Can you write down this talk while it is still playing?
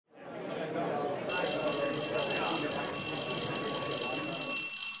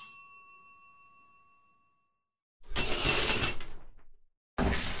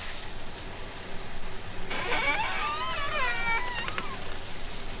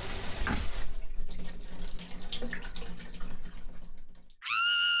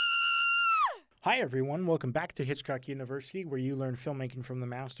Hi, everyone. Welcome back to Hitchcock University, where you learn filmmaking from the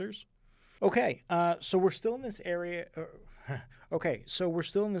masters. So we're still in this area. We're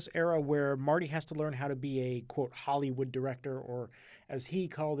still in this era where Marty has to learn how to be a quote Hollywood director, or as he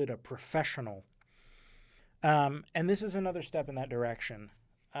called it, a professional. And this is another step in that direction,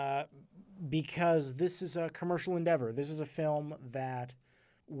 because this is a commercial endeavor. This is a film that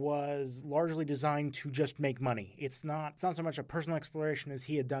was largely designed to just make money. It's not so much a personal exploration as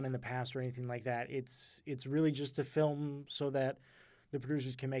he had done in the past or anything like that. It's really just a film so that the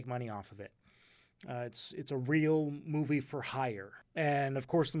producers can make money off of it. It's a real movie for hire. And of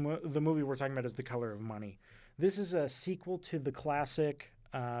course, the movie we're talking about is The Color of Money. This is a sequel to the classic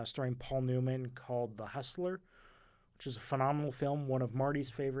starring Paul Newman called The Hustler, which is a phenomenal film, one of Marty's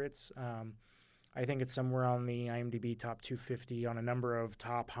favorites. I think it's somewhere on the IMDb top 250 on a number of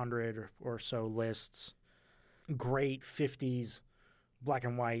top 100 or so lists. Great 50s black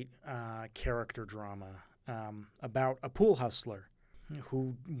and white character drama about a pool hustler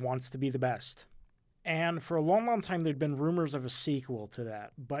who wants to be the best. And for a long, long time, there'd been rumors of a sequel to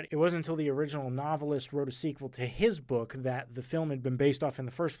that. But it wasn't until the original novelist wrote a sequel to his book that the film had been based off in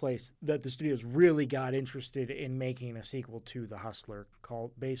the first place that the studios really got interested in making a sequel to The Hustler,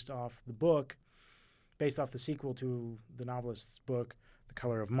 based off the sequel to the novelist's book, The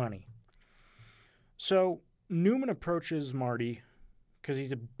Color of Money. So Newman approaches Marty because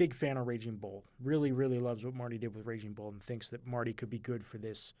he's a big fan of Raging Bull. Really, really loves what Marty did with Raging Bull and thinks that Marty could be good for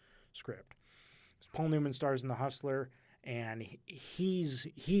this script. Paul Newman stars in The Hustler, and he's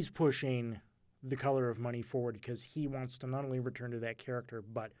pushing The Color of Money forward because he wants to not only return to that character,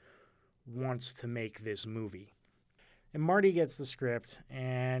 but wants to make this movie. And Marty gets the script,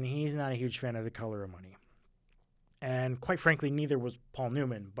 and he's not a huge fan of The Color of Money. And quite frankly, neither was Paul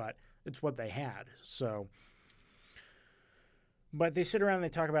Newman, but it's what they had. But they sit around and they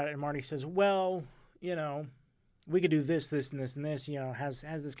talk about it, and Marty says, well, we could do this, this, and this, and this, has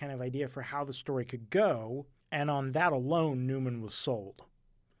this kind of idea for how the story could go. And on that alone, Newman was sold.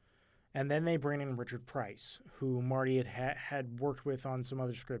 And then they bring in Richard Price, who Marty had worked with on some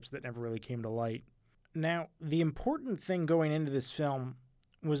other scripts that never really came to light. Now, the important thing going into this film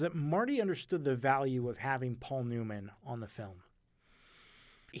was that Marty understood the value of having Paul Newman on the film.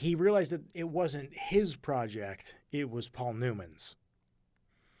 He realized that it wasn't his project, it was Paul Newman's.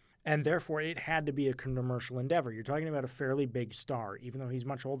 And therefore, it had to be a commercial endeavor. You're talking about a fairly big star. Even though he's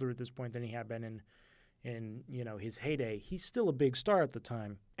much older at this point than he had been in his heyday, he's still a big star at the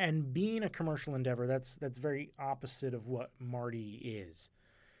time. And being a commercial endeavor, that's very opposite of what Marty is.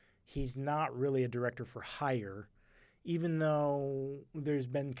 He's not really a director for hire, even though there's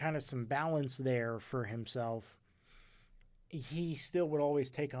been kind of some balance there for himself. He still would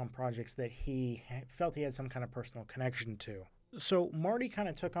always take on projects that he felt he had some kind of personal connection to. So Marty kind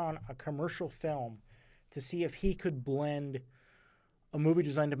of took on a commercial film to see if he could blend a movie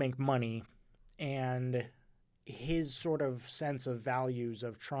designed to make money and his sort of sense of values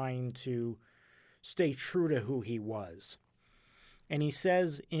of trying to stay true to who he was. And he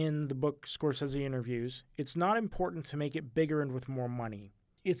says in the book Scorsese Interviews, it's not important to make it bigger and with more money.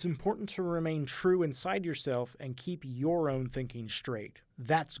 It's important to remain true inside yourself and keep your own thinking straight.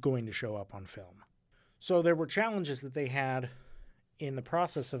 That's going to show up on film. So there were challenges that they had in the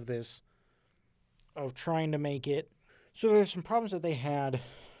process of this, of trying to make it. So there's some problems that they had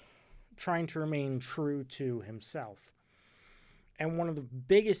trying to remain true to himself. And one of the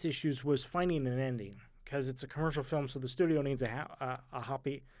biggest issues was finding an ending, because it's a commercial film, so the studio needs a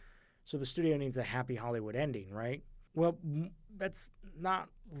happy Hollywood ending, right? Well, that's not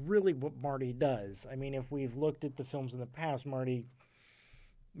really what Marty does. I mean, if we've looked at the films in the past, not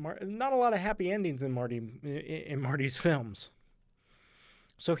a lot of happy endings in Marty's films.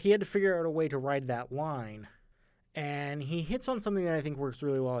 So he had to figure out a way to ride that line, and he hits on something that I think works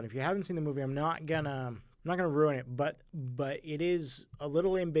really well. And if you haven't seen the movie, I'm not gonna ruin it, but it is a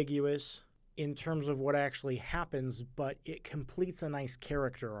little ambiguous in terms of what actually happens, but it completes a nice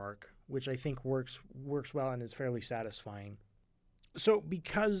character arc, which I think works well and is fairly satisfying. So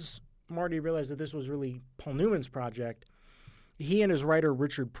because Marty realized that this was really Paul Newman's project, he and his writer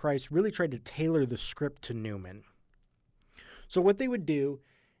Richard Price really tried to tailor the script to Newman. So what they would do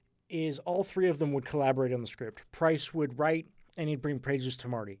is all three of them would collaborate on the script. Price would write, and he'd bring pages to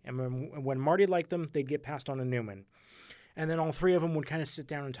Marty. And when Marty liked them, they'd get passed on to Newman. And then all three of them would kind of sit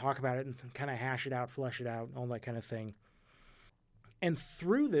down and talk about it and kind of hash it out, flesh it out, all that kind of thing. And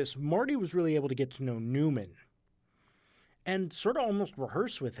through this, Marty was really able to get to know Newman and sort of almost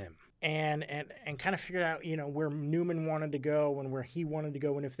rehearse with him and kind of figure out, where Newman wanted to go and where he wanted to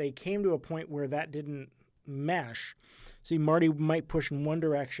go. And if they came to a point where that didn't mesh, see, Marty might push in one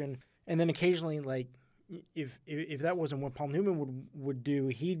direction And then occasionally, like, if that wasn't what Paul Newman would do,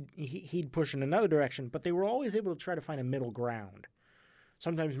 he'd push in another direction. But they were always able to try to find a middle ground.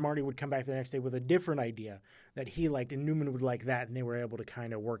 Sometimes Marty would come back the next day with a different idea that he liked, and Newman would like that, and they were able to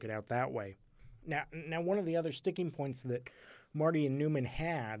kind of work it out that way. Now, one of the other sticking points that Marty and Newman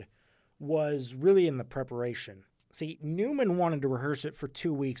had was really in the preparation. See, Newman wanted to rehearse it for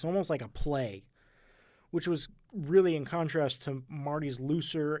 2 weeks, almost like a play, which was really in contrast to Marty's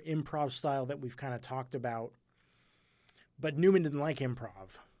looser improv style that we've kind of talked about. But Newman didn't like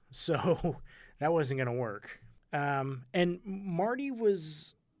improv, so that wasn't going to work. And Marty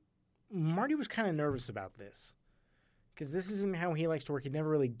was kind of nervous about this because this isn't how he likes to work. He'd never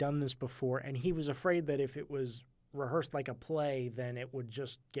really done this before, and he was afraid that if it was rehearsed like a play, then it would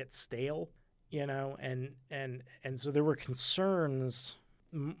just get stale, and so there were concerns.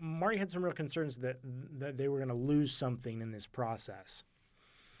 Marty had some real concerns that they were going to lose something in this process.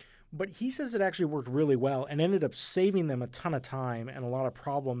 But he says it actually worked really well and ended up saving them a ton of time and a lot of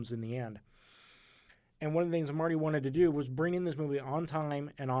problems in the end. And one of the things Marty wanted to do was bring in this movie on time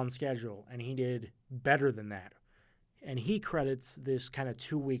and on schedule, and he did better than that. And he credits this kind of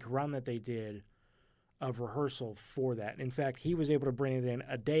 2-week run that they did of rehearsal for that. In fact, he was able to bring it in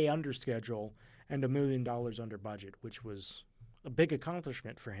a day under schedule and $1 million under budget, which was a big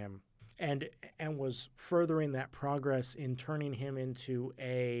accomplishment for him, and was furthering that progress in turning him into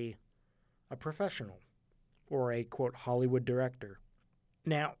a professional or a, quote, Hollywood director.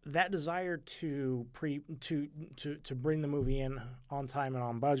 Now, that desire to bring the movie in on time and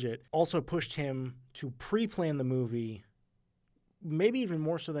on budget also pushed him to pre-plan the movie, maybe even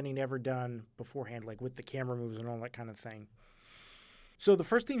more so than he'd ever done beforehand, like with the camera moves and all that kind of thing. So the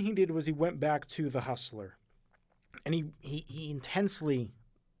first thing he did was he went back to The Hustler, and he intensely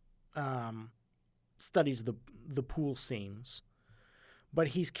studies the pool scenes, but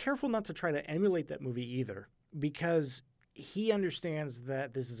he's careful not to try to emulate that movie either, because he understands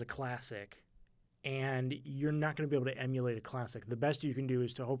that this is a classic, and you're not going to be able to emulate a classic. The best you can do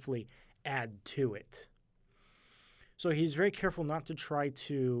is to hopefully add to it. So he's very careful not to try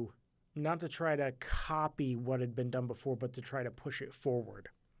to copy what had been done before, but to try to push it forward.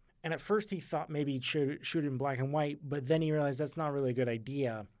 And at first he thought maybe he'd shoot it in black and white, but then he realized that's not really a good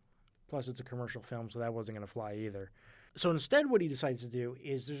idea. Plus, it's a commercial film, so that wasn't going to fly either. So instead, what he decides to do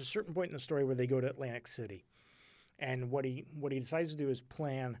is there's a certain point in the story where they go to Atlantic City. And what he decides to do is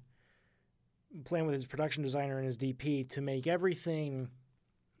plan with his production designer and his DP to make everything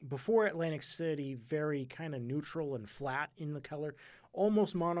before Atlantic City very kind of neutral and flat in the color,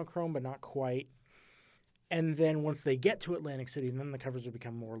 almost monochrome, but not quite. And then once they get to Atlantic City, then the covers will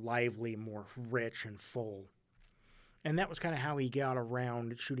become more lively, more rich and full. And that was kind of how he got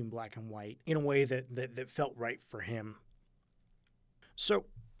around shooting black and white in a way that felt right for him. So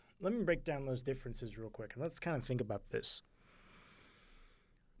let me break down those differences real quick, and let's kind of think about this.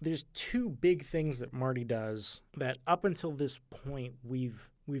 There's two big things that Marty does that up until this point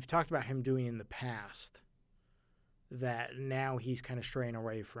we've talked about him doing in the past that now he's kind of straying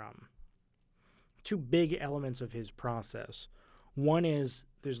away from. Two big elements of his process. One is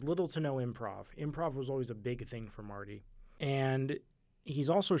there's little to no improv. Improv was always a big thing for Marty. And he's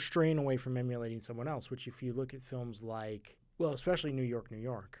also straying away from emulating someone else, which if you look at films like, well, especially New York, New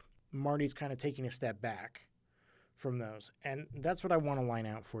York, Marty's kind of taking a step back from those. And that's what I want to line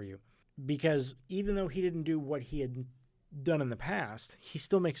out for you. Because even though he didn't do what he had done in the past, he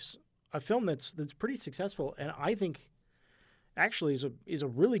still makes a film that's pretty successful, and I think actually is a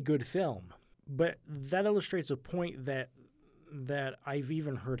really good film. But that illustrates a point that I've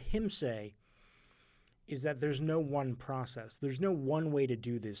even heard him say, is that there's no one process. There's no one way to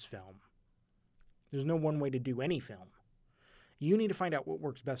do this film. There's no one way to do any film. You need to find out what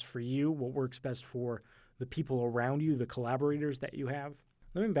works best for you, what works best for the people around you, the collaborators that you have.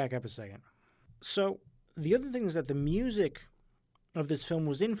 Let me back up a second. So the other thing is that the music of this film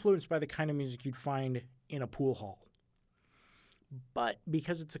was influenced by the kind of music you'd find in a pool hall. But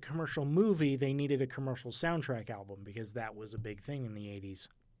because it's a commercial movie, they needed a commercial soundtrack album because that was a big thing in the 80s.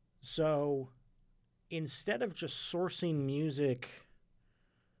 So instead of just sourcing music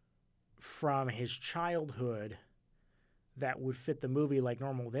from his childhood that would fit the movie like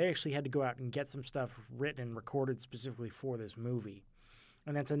normal, they actually had to go out and get some stuff written and recorded specifically for this movie.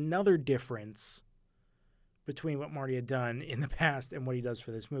 And that's another difference between what Marty had done in the past and what he does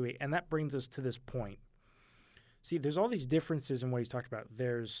for this movie. And that brings us to this point. See, there's all these differences in what he's talked about.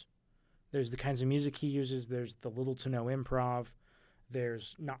 There's the kinds of music he uses. There's the little to no improv.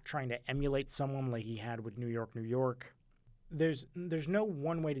 There's not trying to emulate someone like he had with New York, New York. there's no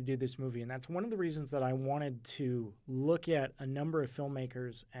one way to do this movie, and that's one of the reasons that I wanted to look at a number of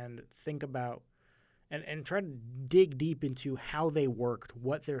filmmakers and think about and try to dig deep into how they worked,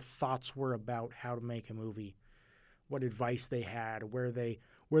 what their thoughts were about how to make a movie, what advice they had, where they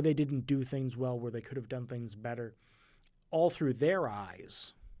didn't do things well, where they could have done things better, all through their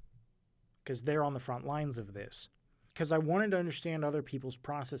eyes, because they're on the front lines of this. Because I wanted to understand other people's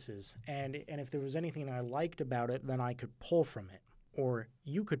processes, and if there was anything I liked about it, then I could pull from it, or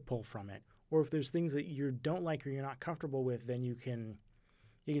you could pull from it. Or if there's things that you don't like or you're not comfortable with, then you can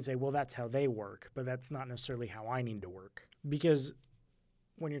say, well, that's how they work, but that's not necessarily how I need to work. Because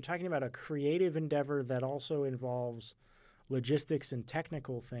when you're talking about a creative endeavor that also involves logistics and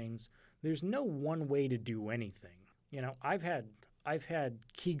technical things, there's no one way to do anything. You know, I've had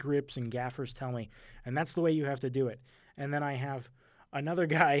key grips and gaffers tell me, and that's the way you have to do it. And then I have another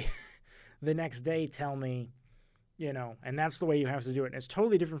guy the next day tell me, you know, and that's the way you have to do it. And it's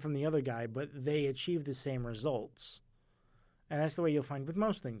totally different from the other guy, but they achieve the same results. And that's the way you'll find with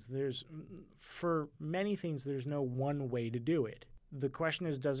most things. For many things, there's no one way to do it. The question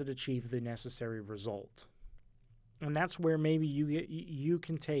is, does it achieve the necessary result? And that's where maybe you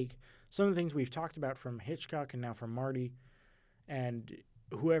can take some of the things we've talked about from Hitchcock and now from Marty and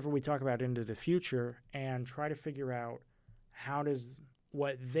whoever we talk about into the future and try to figure out how does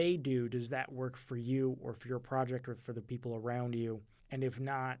what they do, does that work for you or for your project or for the people around you? And if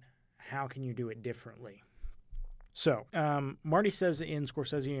not, how can you do it differently? So, Marty says in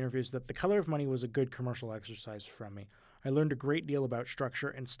Scorsese interviews that The Color of Money was a good commercial exercise from me. I learned a great deal about structure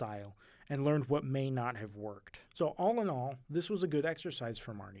and style and learned what may not have worked. So all in all, this was a good exercise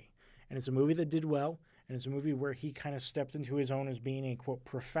for Marty. And it's a movie that did well, and it's a movie where he kind of stepped into his own as being a, quote,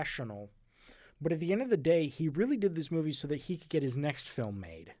 professional. But at the end of the day, he really did this movie so that he could get his next film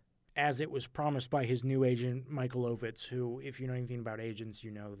made, as it was promised by his new agent, Michael Ovitz, who, if you know anything about agents,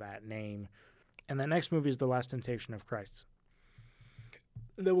 you know that name. And that next movie is The Last Temptation of Christ.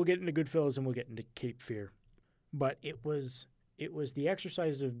 Then we'll get into Goodfellas and we'll get into Cape Fear. But it was the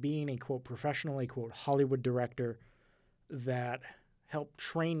exercise of being a, quote, professional, a, quote, Hollywood director that helped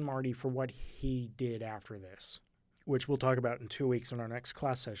train Marty for what he did after this, which we'll talk about in 2 weeks in our next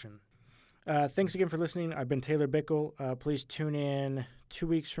class session. Thanks again for listening. I've been Taylor Bickle. Please tune in 2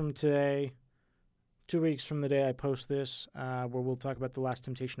 weeks from today, 2 weeks from the day I post this, where we'll talk about The Last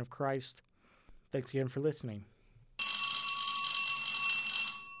Temptation of Christ. Thanks again for listening.